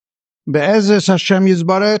Be'ezus Hashem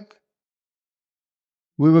Yizbarek,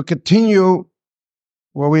 we will continue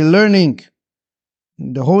what we're learning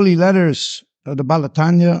in the holy letters of the Baal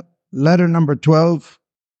HaTanya, letter number 12.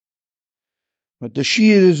 But the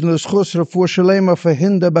Shir is L'schus Refuah Shalema for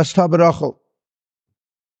Hinda Basta Berachel.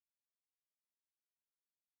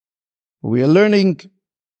 We are learning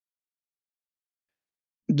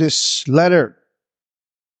this letter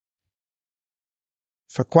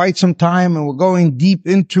for quite some time, and we're going deep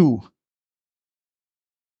into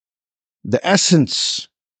the essence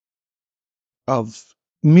of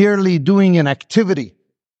merely doing an activity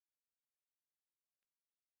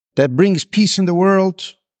that brings peace in the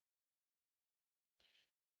world.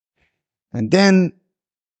 And then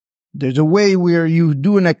there's a way where you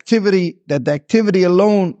do an activity that the activity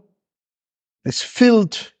alone is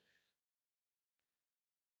filled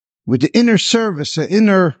with the inner service, the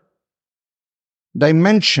inner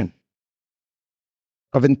dimension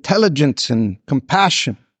of intelligence and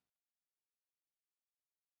compassion.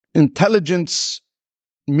 Intelligence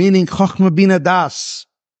meaning chokhmah bina das,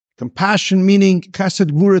 compassion meaning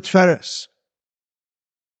chesed gvura tferes.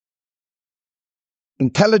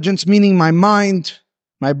 Intelligence meaning my mind,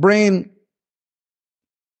 my brain,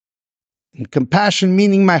 and compassion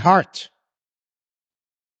meaning my heart.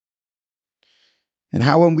 And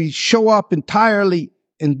how when we show up entirely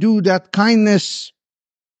and do that kindness,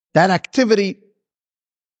 that activity,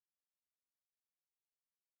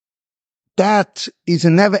 that is a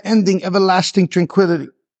never-ending, everlasting tranquility.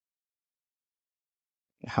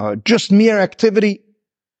 How just mere activity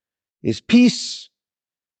is peace,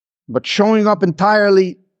 but showing up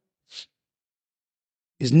entirely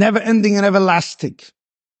is never-ending and everlasting.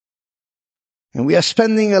 And we are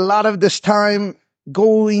spending a lot of this time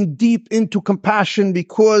going deep into compassion,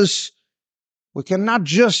 because we cannot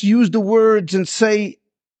just use the words and say,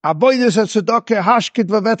 avodas hatzedaka hashkit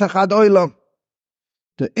v'vetach ad olam.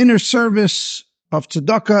 The inner service of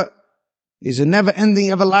tzedakah is a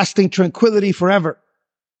never-ending, everlasting tranquility forever.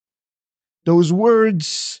 Those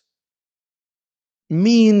words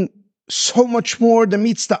mean so much more than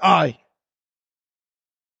meets the eye.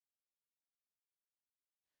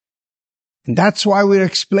 And that's why we're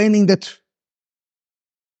explaining that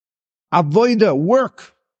avoda,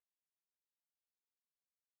 work,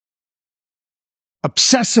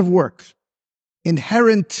 obsessive work,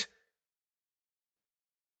 inherent,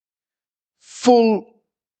 full,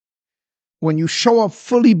 when you show up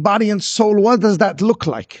fully body and soul, what does that look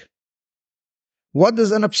like? What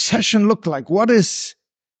does an obsession look like? What is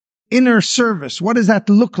inner service? What does that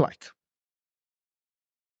look like?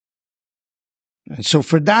 And so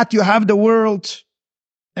for that you have the world.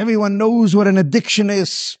 Everyone knows what an addiction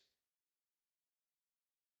is.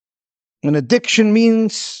 An addiction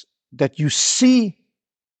means that you see,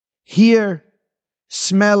 hear,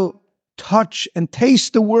 smell, touch, and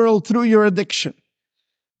taste the world through your addiction,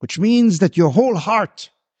 which means that your whole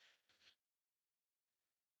heart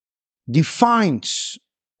defines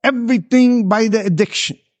everything by the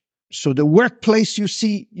addiction. So the workplace, you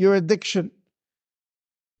see your addiction.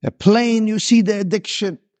 The plane, you see the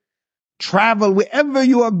addiction. Travel, wherever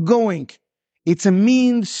you are going, it's a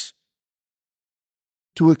means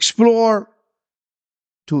to explore,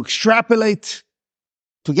 to extrapolate,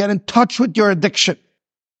 to get in touch with your addiction.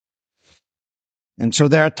 And so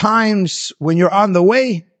there are times when you're on the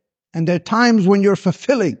way, and there are times when you're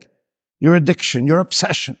fulfilling your addiction, your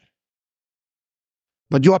obsession.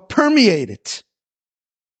 But you are permeated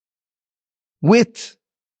with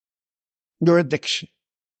your addiction.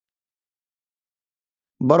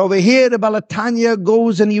 But over here, the Baal HaTanya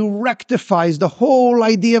goes and he rectifies the whole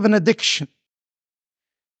idea of an addiction.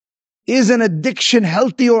 Is an addiction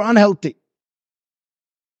healthy or unhealthy?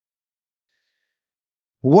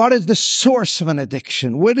 What is the source of an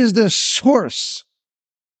addiction? What is the source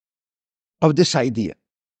of this idea?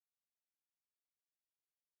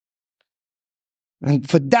 And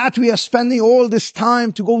for that, we are spending all this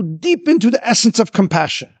time to go deep into the essence of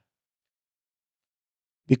compassion.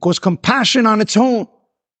 Because compassion on its own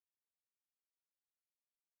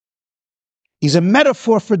is a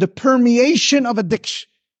metaphor for the permeation of addiction.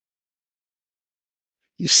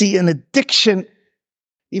 You see, an addiction,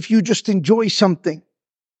 if you just enjoy something,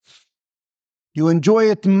 you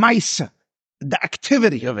enjoy it maisa, the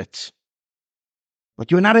activity of it.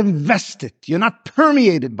 But you're not invested, you're not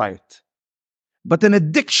permeated by it. But an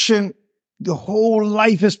addiction, the whole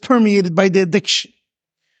life is permeated by the addiction.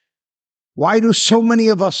 Why do so many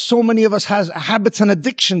of us has habits and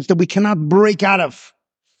addictions that we cannot break out of?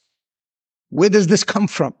 Where does this come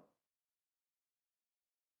from?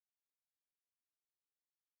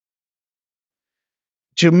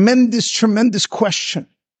 Tremendous question.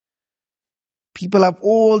 People have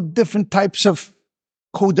all different types of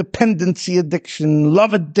codependency addiction,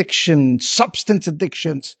 love addiction, substance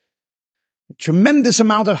addictions, a tremendous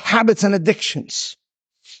amount of habits and addictions.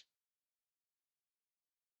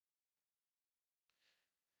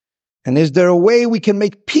 And is there a way we can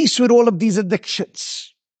make peace with all of these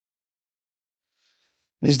addictions?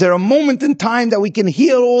 Is there a moment in time that we can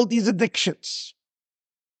heal all these addictions?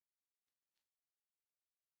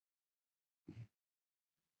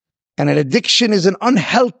 And an addiction is an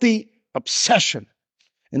unhealthy obsession,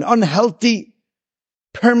 an unhealthy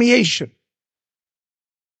permeation.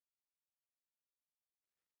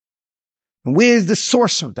 And where is the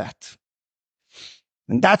source of that?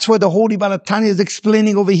 And that's what the Holy Baal HaTanya is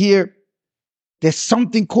explaining over here. There's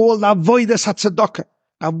something called avodas hatzedaka.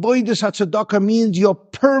 Avodas hatzedaka means you're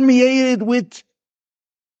permeated with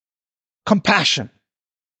compassion.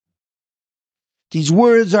 These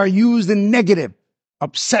words are used in negative,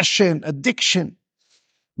 obsession, addiction.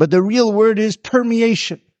 But the real word is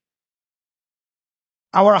permeation.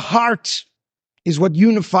 Our heart is what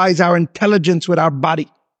unifies our intelligence with our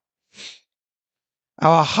body.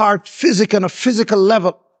 Our heart, on a physical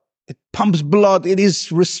level, it pumps blood. It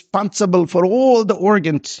is responsible for all the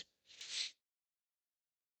organs.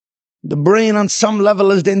 The brain on some level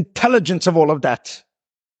is the intelligence of all of that.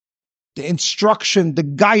 The instruction, the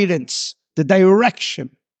guidance, the direction.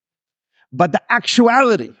 But the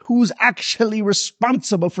actuality, who's actually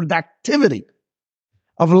responsible for the activity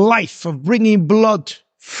of life, of bringing blood,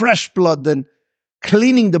 fresh blood, and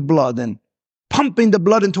cleaning the blood and pumping the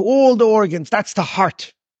blood into all the organs, that's the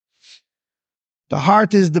heart. The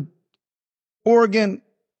heart is the organ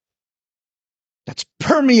that's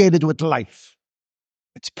permeated with life.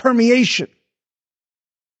 Its permeation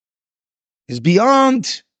is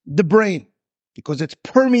beyond the brain because it's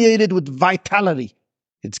permeated with vitality.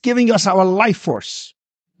 It's giving us our life force.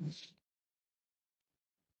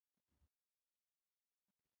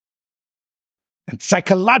 And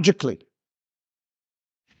psychologically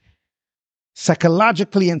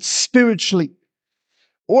and spiritually,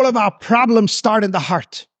 all of our problems start in the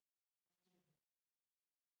heart.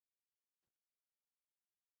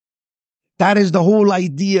 That is the whole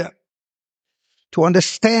idea. To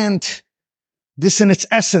understand this in its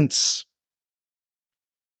essence,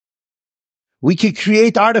 we can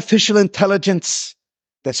create artificial intelligence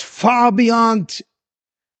that's far beyond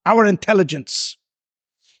our intelligence.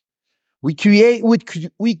 We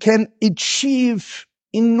can achieve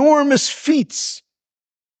enormous feats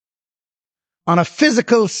on a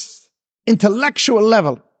physical, intellectual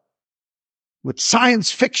level with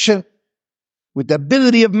science fiction, with the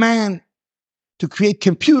ability of man to create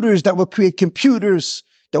computers that will create computers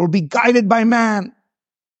that will be guided by man,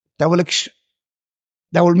 that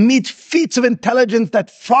will meet feats of intelligence that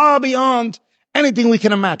far beyond anything we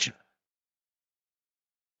can imagine.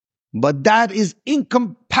 But that is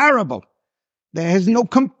incomparable. There is no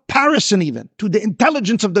comparison even to the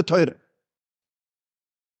intelligence of the Torah.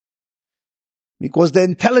 Because the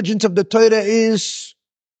intelligence of the Torah is,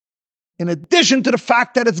 in addition to the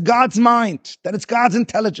fact that it's God's mind, that it's God's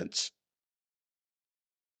intelligence.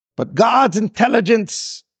 But God's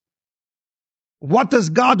intelligence, what does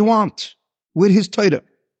God want with his Torah?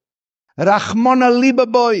 Rachmana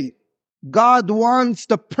libaboy. God wants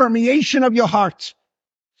the permeation of your heart.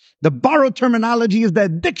 The borrowed terminology is the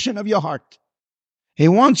addiction of your heart. He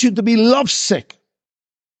wants you to be lovesick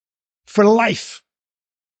for life.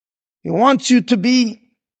 He wants you to be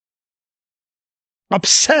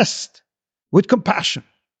obsessed with compassion.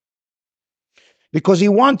 Because he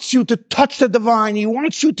wants you to touch the divine. He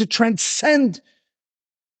wants you to transcend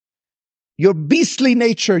your beastly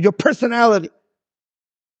nature, your personality.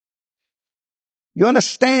 You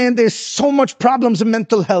understand there's so much problems in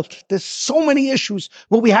mental health. There's so many issues,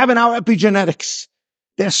 what we have in our epigenetics.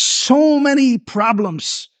 There's so many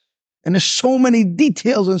problems and there's so many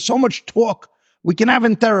details and so much talk we can have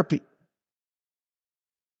in therapy.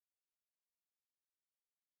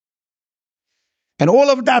 And all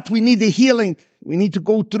of that, we need the healing. We need to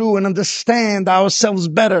go through and understand ourselves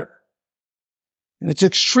better. And it's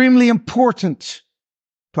extremely important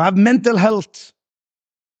to have mental health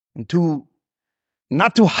and to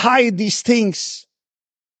not to hide these things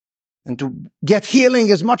and to get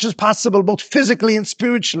healing as much as possible, both physically and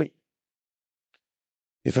spiritually.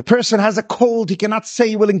 If a person has a cold, he cannot say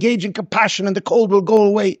he will engage in compassion and the cold will go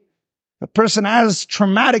away. A person has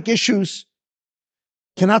traumatic issues,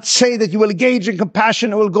 cannot say that you will engage in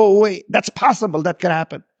compassion and it will go away. That's possible, that can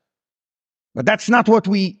happen. But that's not what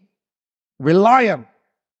we rely on.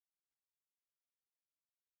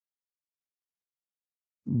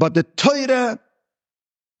 But the Torah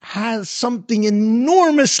has something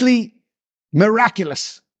enormously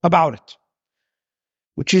miraculous about it,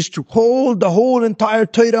 which is to hold the whole entire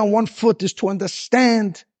Torah on one foot, is to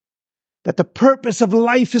understand that the purpose of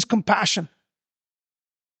life is compassion.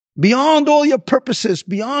 Beyond all your purposes,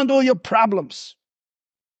 beyond all your problems.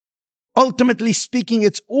 Ultimately speaking,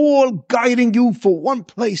 it's all guiding you for one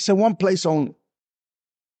place and one place only.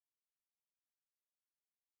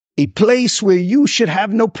 A place where you should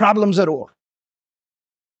have no problems at all.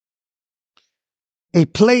 A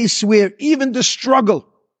place where even the struggle,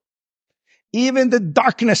 even the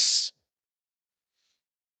darkness,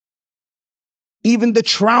 even the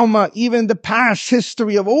trauma, even the past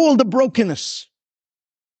history of all the brokenness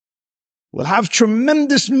will have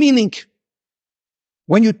tremendous meaning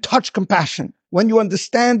when you touch compassion, when you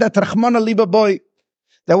understand that Rahman al-Libaboy,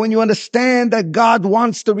 that when you understand that God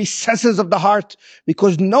wants the recesses of the heart,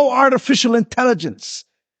 because no artificial intelligence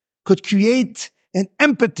could create an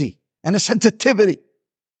empathy and a sensitivity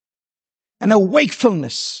and a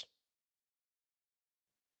wakefulness.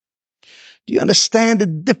 Do you understand the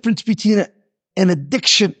difference between an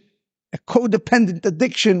addiction, a codependent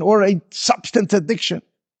addiction, or a substance addiction,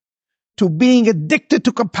 to being addicted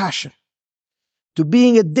to compassion? To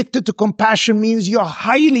being addicted to compassion means you're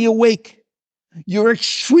highly awake. You're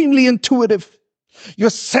extremely intuitive. You're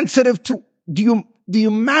sensitive to the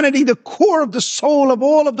humanity, the core of the soul of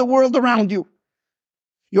all of the world around you.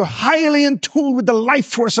 You're highly in tune with the life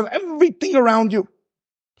force of everything around you.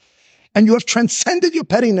 And you have transcended your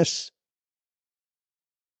pettiness.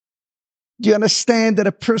 Do you understand that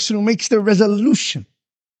a person who makes the resolution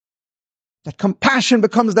that compassion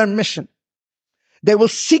becomes their mission, they will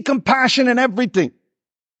see compassion in everything.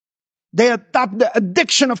 They adopt the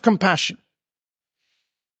addiction of compassion.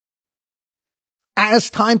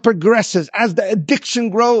 As time progresses, as the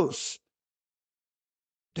addiction grows,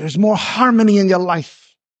 there's more harmony in your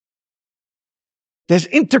life. There's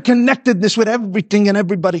interconnectedness with everything and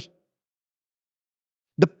everybody.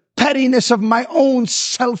 The pettiness of my own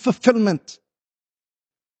self-fulfillment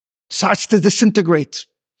starts to disintegrate.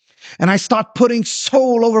 And I start putting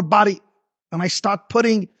soul over body. And I start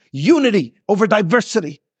putting unity over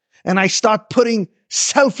diversity. And I start putting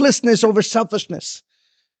selflessness over selfishness.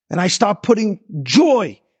 And I start putting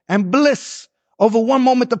joy and bliss over one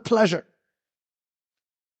moment of pleasure.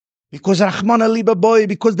 Because Rahman al-Liba boy,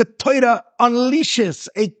 because the Torah unleashes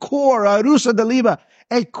a core, a rusa deliba,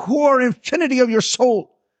 a core infinity of your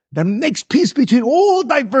soul that makes peace between all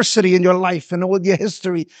diversity in your life and all your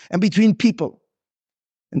history and between people.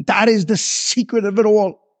 And that is the secret of it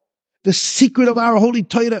all. The secret of our holy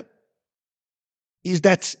Torah is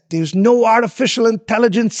that there's no artificial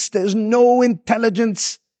intelligence, there's no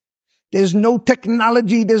intelligence, there's no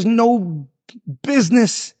technology, there's no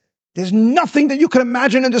business, there's nothing that you can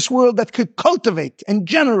imagine in this world that could cultivate and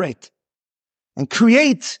generate and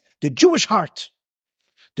create the Jewish heart.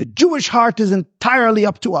 The Jewish heart is entirely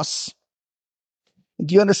up to us.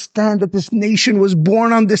 Do you understand that this nation was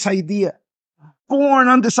born on this idea? Born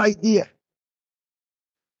on this idea.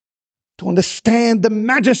 To understand the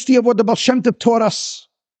majesty of what the Baal Shem Tov taught us.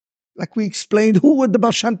 Like we explained who the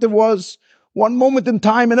Baal Shem Tov was one moment in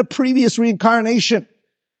time in a previous reincarnation.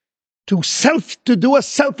 To do a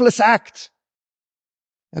selfless act.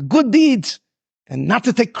 A good deed. And not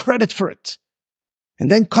to take credit for it.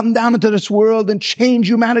 And then come down into this world and change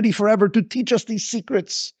humanity forever to teach us these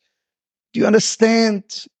secrets. Do you understand?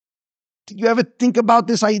 Did you ever think about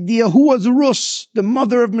this idea? Who was Rus, the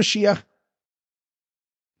mother of Mashiach?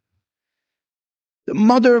 The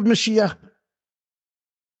mother of Mashiach.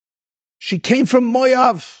 She came from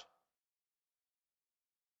Moav.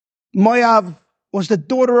 Moav was the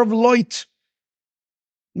daughter of Lot.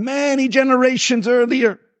 Many generations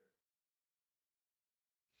earlier.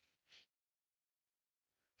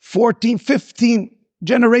 14, 15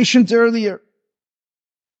 generations earlier.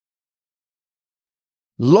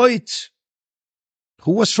 Lot,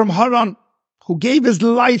 who was from Haran, who gave his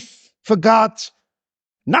life for God,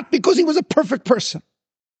 not because he was a perfect person,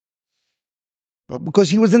 but because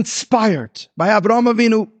he was inspired by Avraham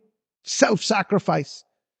Avinu, self-sacrifice.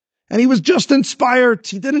 And he was just inspired.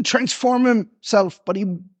 He didn't transform himself, but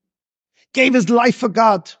he gave his life for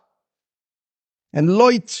God. And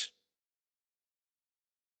Lot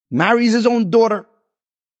marries his own daughter.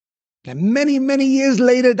 And many, many years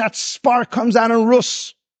later, that spark comes out in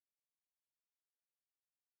Rus.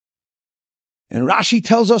 And Rashi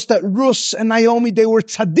tells us that Rus and Naomi, they were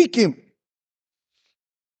tzaddikim.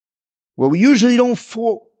 Where we usually don't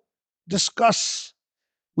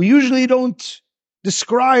we usually don't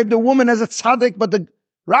describe the woman as a tzaddik, but the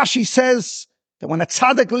Rashi says that when a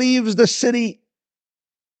tzaddik leaves the city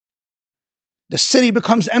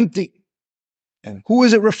becomes empty. And who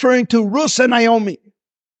is it referring to? Rus and Naomi.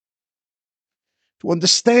 To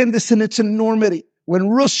understand this in its enormity, when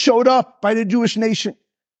Rus showed up by the Jewish nation,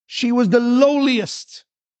 she was the lowliest,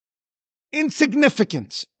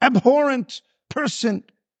 insignificant, abhorrent person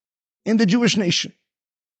in the Jewish nation.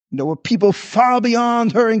 There were people far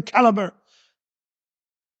beyond her in caliber,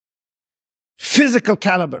 physical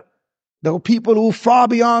caliber. There were people who were far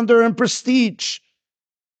beyond her in prestige,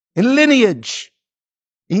 in lineage,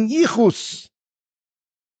 in yichus.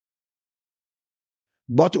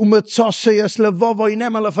 But what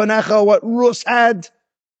Rus had,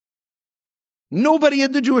 nobody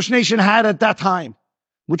in the Jewish nation had at that time,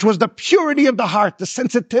 which was the purity of the heart, the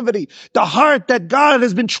sensitivity, the heart that God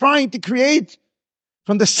has been trying to create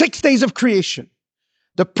from the 6 days of creation.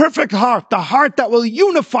 The perfect heart, the heart that will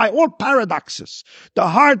unify all paradoxes, the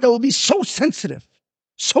heart that will be so sensitive,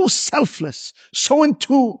 so selfless, so in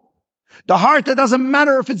tune, the heart that doesn't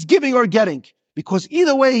matter if it's giving or getting, because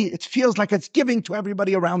either way it feels like it's giving to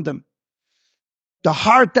everybody around them. The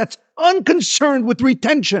heart that's unconcerned with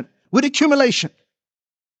retention, with accumulation.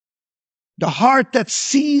 The heart that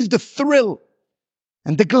sees the thrill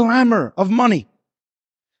and the glamour of money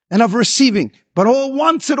and of receiving, but all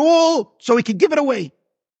wants it all so he can give it away.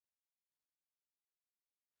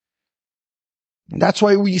 And that's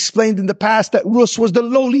why we explained in the past that Rus was the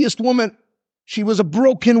lowliest woman. She was a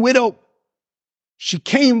broken widow. She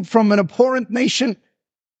came from an abhorrent nation.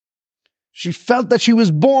 She felt that she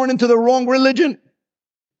was born into the wrong religion.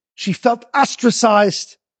 She felt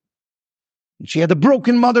ostracized. And she had a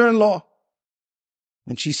broken mother-in-law.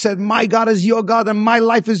 And she said, my God is your God and my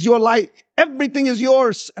life is your life. Everything is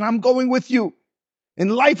yours and I'm going with you. In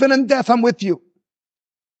life and in death, I'm with you.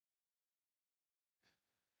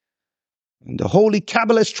 And the holy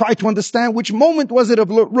Kabbalists tried to understand which moment was it of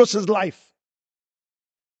Rus's life.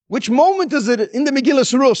 Which moment is it in the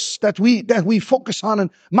Megillus Rus that we focus on in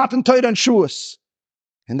Matan Torah and Shuas?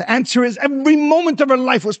 And the answer is every moment of her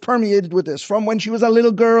life was permeated with this. From when she was a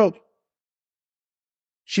little girl,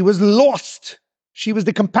 she was lost. She was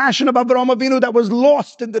the compassion of Avraham Avinu that was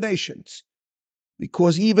lost in the nations.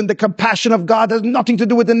 Because even the compassion of God has nothing to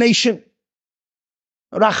do with the nation.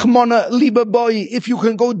 Rachmana liba boy, if you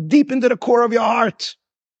can go deep into the core of your heart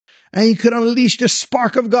and you can unleash the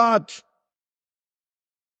spark of God,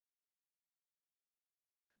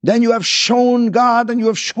 then you have shown God and you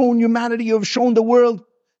have shown humanity, you have shown the world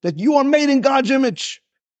that you are made in God's image.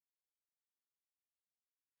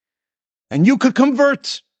 And you could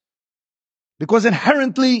convert because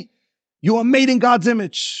inherently you are made in God's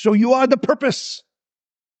image. So you are the purpose.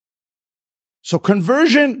 So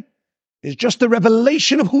conversion is just a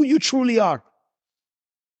revelation of who you truly are.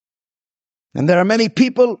 And there are many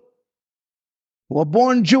people who are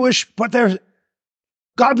born Jewish, but their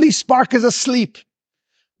godly spark is asleep.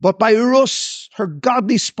 But by Rus, her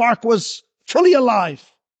godly spark was fully alive.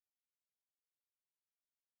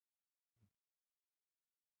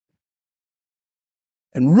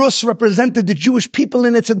 And Rus represented the Jewish people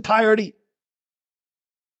in its entirety.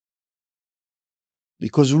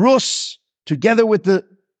 Because Rus, together with the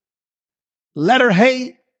letter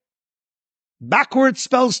Hey, backwards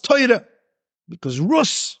spells Torah. Because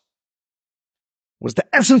Rus was the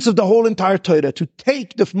essence of the whole entire Torah, to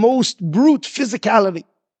take the most brute physicality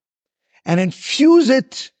and infuse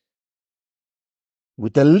it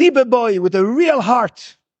with the Liebe boy, with the real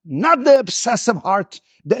heart, not the obsessive heart,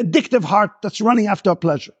 the addictive heart that's running after a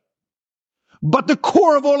pleasure. But the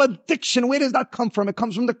core of all addiction, where does that come from? It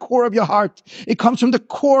comes from the core of your heart. It comes from the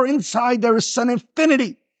core inside. There is an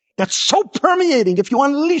infinity that's so permeating, if you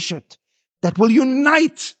unleash it, that will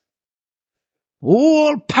unite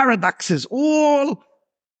all paradoxes, all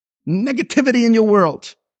negativity in your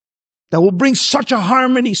world, that will bring such a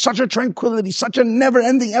harmony, such a tranquility, such a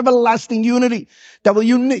never-ending, everlasting unity, that will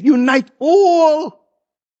unite all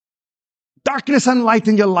darkness and light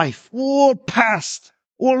in your life, all past,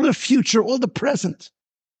 all the future, all the present.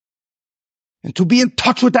 And to be in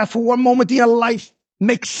touch with that for one moment in your life,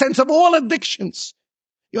 make sense of all addictions.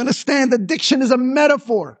 You understand, addiction is a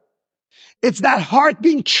metaphor. It's that heart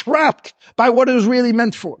being trapped by what it was really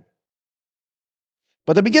meant for.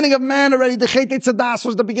 But the beginning of man already, the chet etzadas,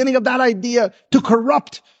 was the beginning of that idea to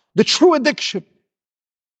corrupt the true addiction,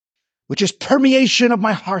 which is permeation of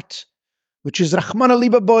my heart, which is Rahmana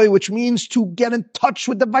Liba Boy, which means to get in touch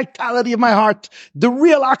with the vitality of my heart, the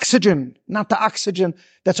real oxygen, not the oxygen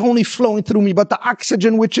that's only flowing through me, but the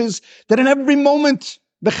oxygen which is that in every moment,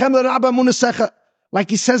 like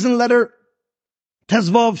he says in letter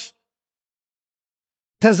Tezvov,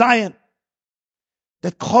 Tezayin,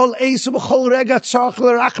 that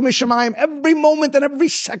every moment and every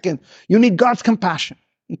second, you need God's compassion.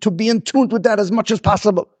 to be in tune with that as much as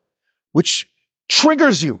possible, which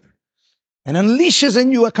triggers you and unleashes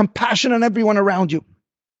in you a compassion on everyone around you.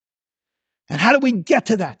 And how do we get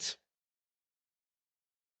to that?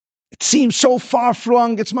 It seems so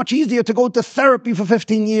far-flung. It's much easier to go to therapy for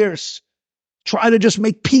 15 years. Try to just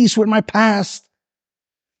make peace with my past.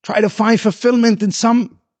 Try to find fulfillment in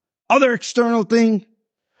some other external thing.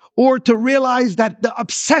 Or to realize that the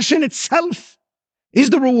obsession itself is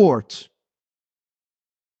the reward.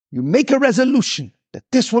 You make a resolution that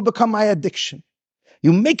this will become my addiction.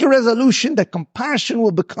 You make a resolution that compassion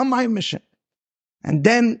will become my mission. And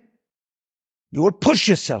then you will push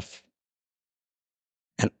yourself.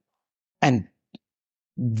 And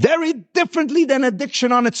very differently than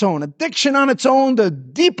addiction on its own. Addiction on its own, the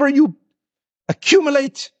deeper you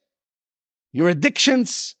accumulate your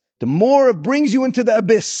addictions, the more it brings you into the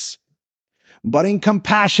abyss. But in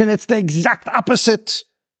compassion, it's the exact opposite.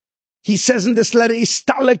 He says in this letter,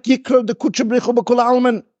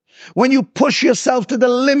 when you push yourself to the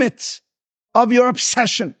limit of your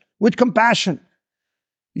obsession with compassion,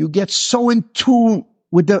 you get so in tune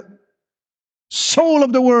with the soul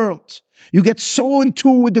of the world. You get so in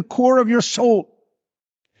tune with the core of your soul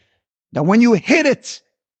that when you hit it,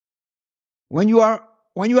 when you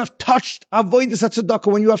have touched avodas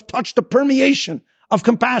hatzedaka, when you have touched the permeation of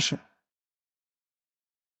compassion,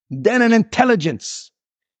 then an intelligence,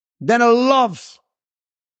 then a love,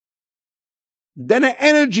 then an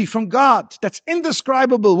energy from God that's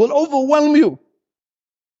indescribable will overwhelm you.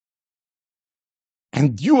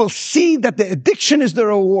 And you will see that the addiction is the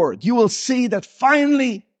reward. You will see that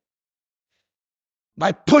finally,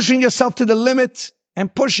 by pushing yourself to the limit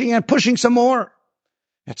and pushing some more,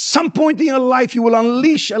 at some point in your life, you will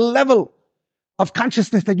unleash a level of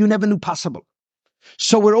consciousness that you never knew possible.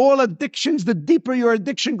 So with all addictions, the deeper your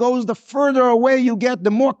addiction goes, the further away you get,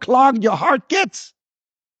 the more clogged your heart gets.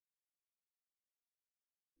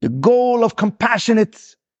 The goal of compassionate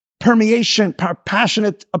permeation,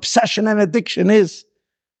 passionate obsession and addiction is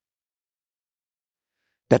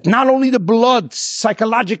that not only the blood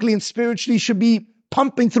psychologically and spiritually should be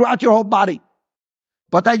pumping throughout your whole body,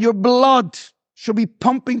 but that your blood should be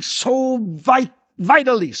pumping so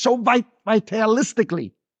vitally, so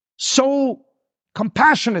vitalistically, so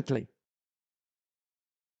compassionately,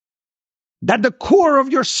 that the core of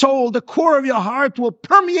your soul, the core of your heart will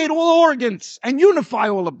permeate all organs and unify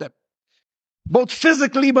all of them, both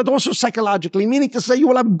physically but also psychologically, meaning to say you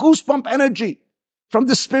will have goosebump energy from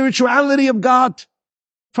the spirituality of God,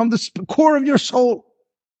 from the core of your soul.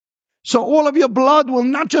 So all of your blood will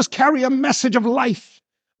not just carry a message of life,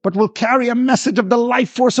 but will carry a message of the life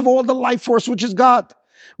force of all the life force, which is God,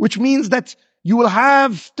 which means that you will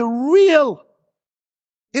have the real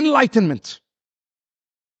enlightenment.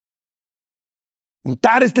 And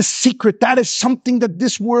that is the secret. That is something that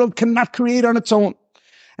this world cannot create on its own.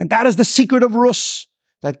 And that is the secret of Rus,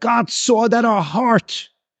 that God saw that our heart,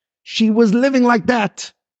 she was living like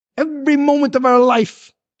that every moment of her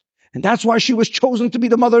life. And that's why she was chosen to be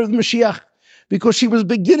the mother of the Mashiach, because she was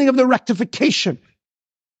beginning of the rectification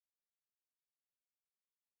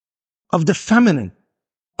of the feminine,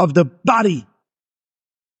 of the body,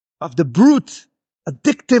 of the brute,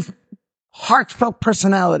 addictive, heartfelt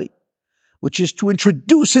personality, which is to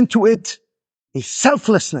introduce into it a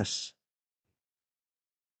selflessness.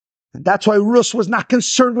 And that's why Rus was not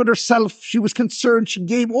concerned with herself. She was concerned. She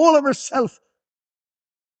gave all of herself.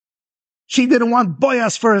 She didn't want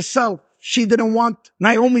Boaz for herself. She didn't want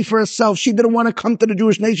Naomi for herself. She didn't want to come to the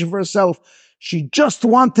Jewish nation for herself. She just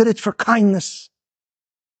wanted it for kindness.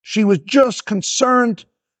 She was just concerned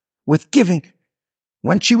with giving.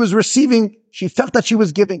 When she was receiving, she felt that she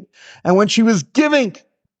was giving. And when she was giving,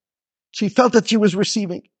 she felt that she was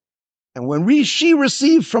receiving. And when she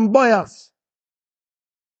received from Boaz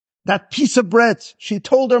that piece of bread, she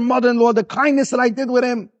told her mother-in-law the kindness that I did with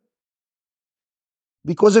him.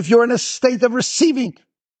 Because if you're in a state of receiving,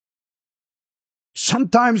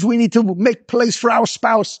 sometimes we need to make place for our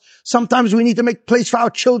spouse. Sometimes we need to make place for our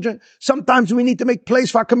children. Sometimes we need to make place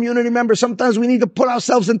for our community members. Sometimes we need to put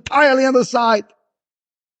ourselves entirely on the side.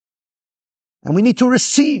 And we need to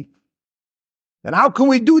receive. And how can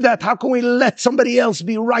we do that? How can we let somebody else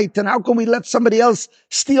be right? And how can we let somebody else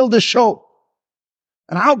steal the show?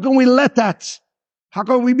 And how can we let that? How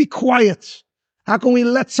can we be quiet? How can we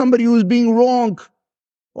let somebody who's being wrong?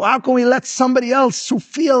 Or how can we let somebody else who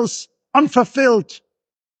feels unfulfilled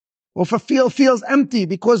or feels empty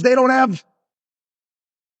because they don't have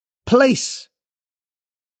place?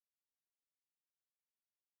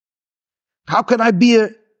 How can I be a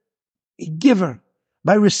giver?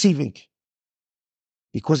 By receiving.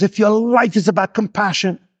 Because if your life is about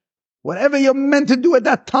compassion, Whatever you're meant to do at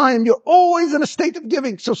that time, you're always in a state of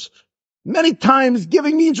giving. So many times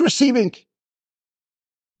giving means receiving.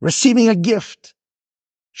 Receiving a gift.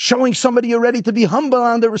 Showing somebody you're ready to be humble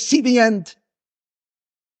on the receiving end.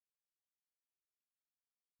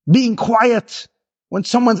 Being quiet when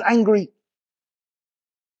someone's angry.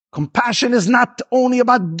 Compassion is not only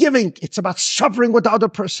about giving, it's about suffering with the other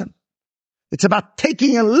person. It's about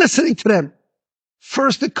taking and listening to them.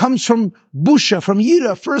 First it comes from busha, from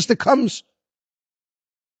yira. First it comes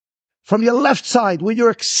from your left side, where you're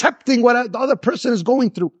accepting what the other person is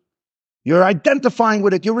going through. You're identifying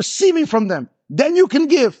with it. You're receiving from them. Then you can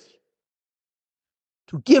give.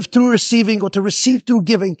 To give through receiving, or to receive through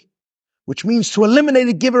giving, which means to eliminate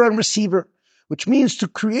a giver and receiver, which means to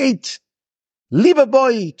create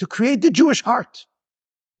boy, to create the Jewish heart,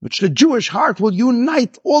 which the Jewish heart will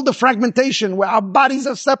unite all the fragmentation where our bodies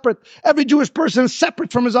are separate. Every Jewish person is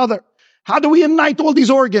separate from his other. How do we unite all these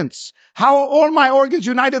organs? How are all my organs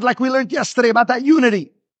united, like we learned yesterday about that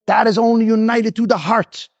unity? That is only united through the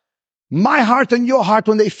heart. My heart and your heart,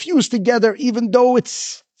 when they fuse together, even though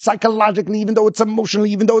it's psychologically, even though it's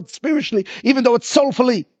emotionally, even though it's spiritually, even though it's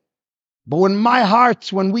soulfully. But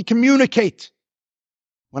when we communicate,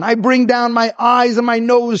 when I bring down my eyes and my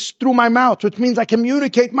nose through my mouth, which means I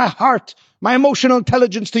communicate my heart, my emotional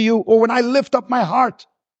intelligence to you, or when I lift up my heart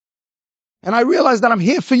and I realize that I'm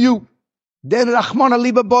here for you, then Rahman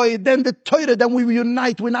Aliba boy, then the Torah, then we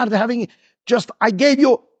unite. We're not having just, I gave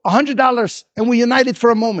you $100 and we united for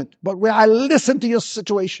a moment, but where I listen to your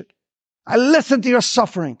situation, I listen to your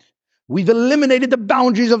suffering. We've eliminated the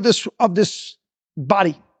boundaries of this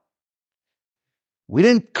body. We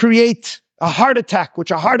didn't create a heart attack, which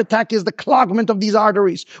a heart attack is the cloggment of these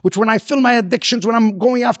arteries, which when I feel my addictions, when I'm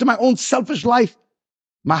going after my own selfish life,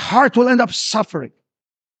 my heart will end up suffering.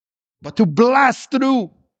 But to blast through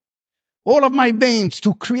all of my veins,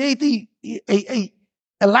 to create a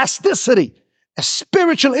elasticity, a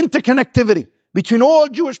spiritual interconnectivity between all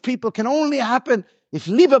Jewish people can only happen if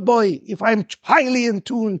if I'm highly in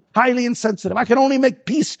tune, highly insensitive. I can only make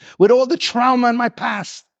peace with all the trauma in my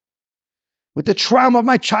past, with the trauma of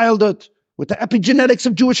my childhood, with the epigenetics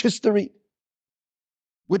of Jewish history,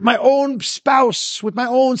 with my own spouse, with my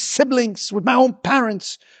own siblings, with my own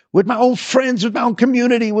parents, with my own friends, with my own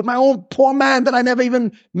community, with my own poor man that I never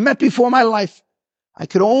even met before in my life. I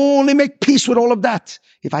could only make peace with all of that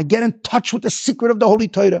if I get in touch with the secret of the Holy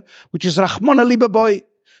Torah, which is Rahman Aliba,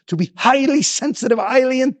 to be highly sensitive,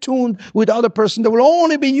 highly in tune with the other person. There will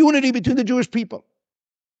only be unity between the Jewish people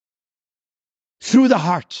through the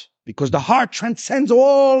heart, because the heart transcends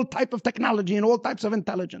all type of technology and all types of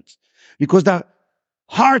intelligence, because the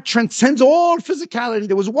heart transcends all physicality.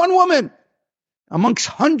 There was one woman amongst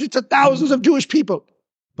hundreds of thousands of Jewish people,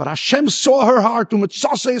 but Hashem saw her heart.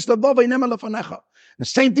 The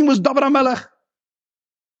same thing was David HaMelech.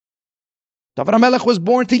 David HaMelech was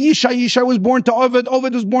born to Yishai. Yishai was born to Ovid.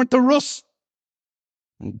 Ovid was born to Rus.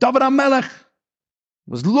 And David HaMelech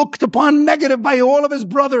was looked upon negative by all of his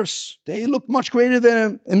brothers. They looked much greater than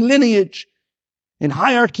him in lineage, in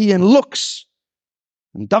hierarchy, and looks.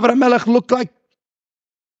 And David HaMelech looked like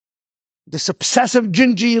this obsessive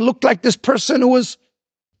gingy. He looked like this person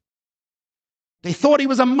they thought he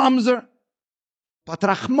was a mamzer. But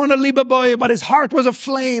Rahman Aliba boy, but his heart was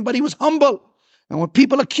aflame, but he was humble. And when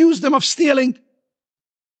people accused him of stealing,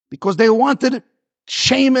 because they wanted to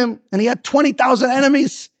shame him, and he had 20,000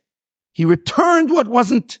 enemies, he returned what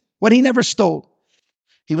he never stole.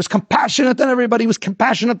 He was compassionate on everybody. He was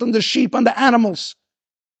compassionate on the sheep, on the animals,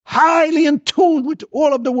 highly in tune with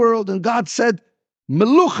all of the world. And God said,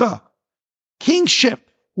 Melucha,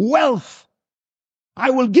 kingship, wealth, I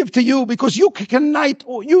will give to you, because you could unite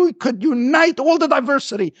all the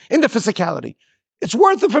diversity in the physicality. It's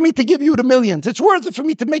worth it for me to give you the millions. It's worth it for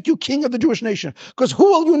me to make you king of the Jewish nation. Because who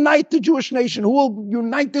will unite the Jewish nation? Who will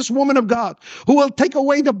unite this woman of God? Who will take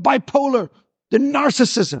away the bipolar, the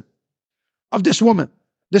narcissism of this woman,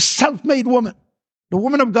 the self-made woman, the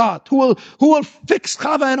woman of God? Who will fix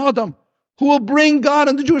Chava and Adam? Who will bring God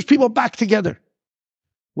and the Jewish people back together?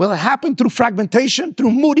 Will it happen through fragmentation,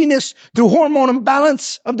 through moodiness, through hormone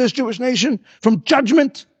imbalance of this Jewish nation, from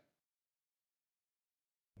judgment,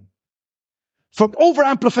 from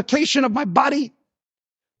over-amplification of my body?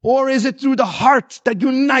 Or is it through the heart that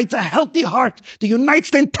unites, a healthy heart that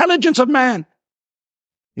unites the intelligence of man?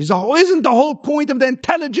 Isn't the whole point of the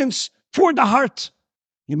intelligence for the heart?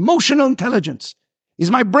 Emotional intelligence. Is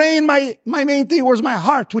my brain my main thing, or is my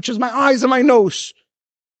heart, which is my eyes and my nose?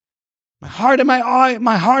 My heart and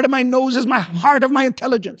my heart and my nose is my heart of my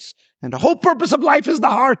intelligence. And the whole purpose of life is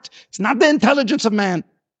the heart. It's not the intelligence of man.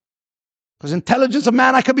 Because intelligence of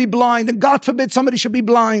man, I could be blind, and God forbid somebody should be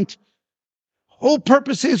blind. whole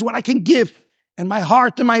purpose is what I can give. And my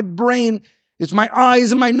heart and my brain is my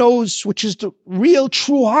eyes and my nose, which is the real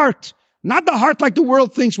true heart. Not the heart like the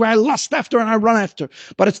world thinks, where I lust after and I run after.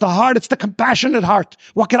 But it's the heart, it's the compassionate heart.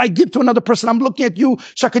 What can I give to another person? I'm looking at you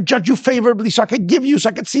so I could judge you favorably, so I could give you, so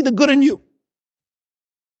I could see the good in you.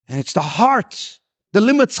 And it's the heart, the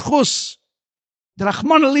limit chus, the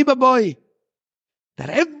Rahman Liba boy, that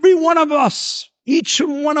every one of us, each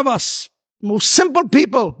one of us, most simple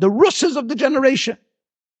people, the Russes of the generation,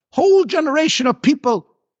 whole generation of people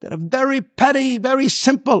that are very petty, very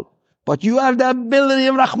simple, but you have the ability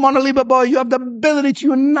of Rahman Liba boy, you have the ability to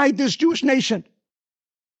unite this Jewish nation.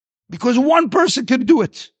 Because one person could do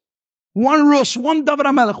it. One Rus, one David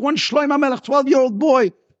HaMelech, one Shloim HaMelech, 12-year-old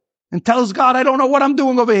boy, and tells God, I don't know what I'm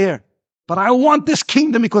doing over here, but I want this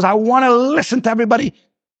kingdom because I want to listen to everybody,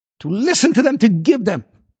 to listen to them, to give them.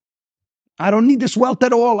 I don't need this wealth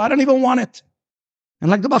at all. I don't even want it. And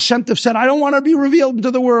like the Baal Shem Tov said, I don't want to be revealed to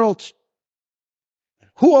the world.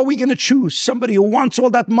 Who are we going to choose? Somebody who wants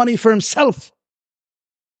all that money for himself?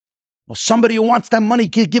 Or somebody who wants that money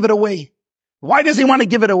to give it away? Why does he want to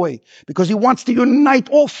give it away? Because he wants to unite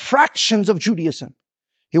all fractions of Judaism.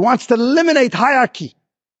 He wants to eliminate hierarchy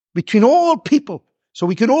between all people, so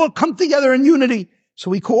we can all come together in unity,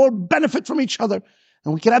 so we can all benefit from each other,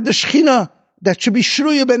 and we can have the Shekhinah that should be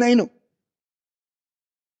Shruya Beneinu.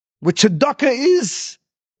 Which tzedakah is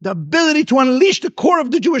the ability to unleash the core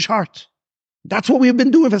of the Jewish heart. That's what we've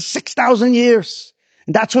been doing for 6,000 years.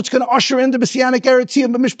 And that's what's going to usher in the Messianic era.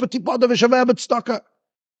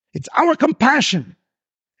 It's our compassion.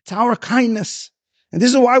 It's our kindness. And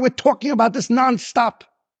this is why we're talking about this non-stop.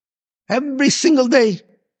 Every single day.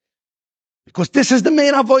 Because this is the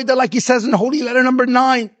main avodah, like he says in Holy Letter number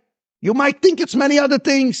 9. You might think it's many other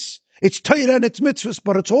things. It's Torah and it's mitzvahs,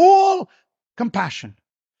 but it's all compassion.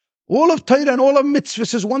 All of Torah and all of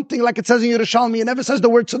mitzvahs is one thing, like it says in Yerushalmi. It never says the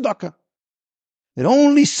word tzedakah. It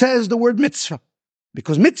only says the word mitzvah.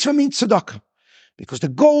 Because mitzvah means tzedakah. Because the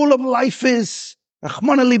goal of life is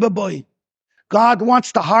Rahman Liba boy. God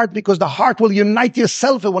wants the heart because the heart will unite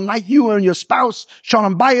yourself. It will unite you and your spouse.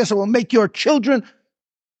 Shalom Bayis. It will make your children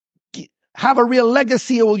have a real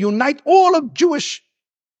legacy. It will unite all of Jewish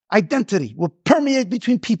identity. Will permeate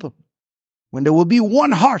between people. When there will be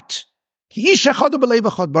one heart. And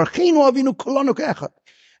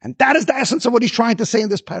that is the essence of what he's trying to say in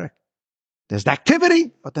this parak. There's the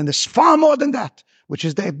activity, but then there's far more than that, which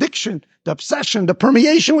is the addiction, the obsession, the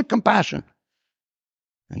permeation with compassion.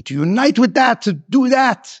 And to unite with that, to do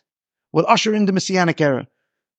that, will usher in the Messianic era.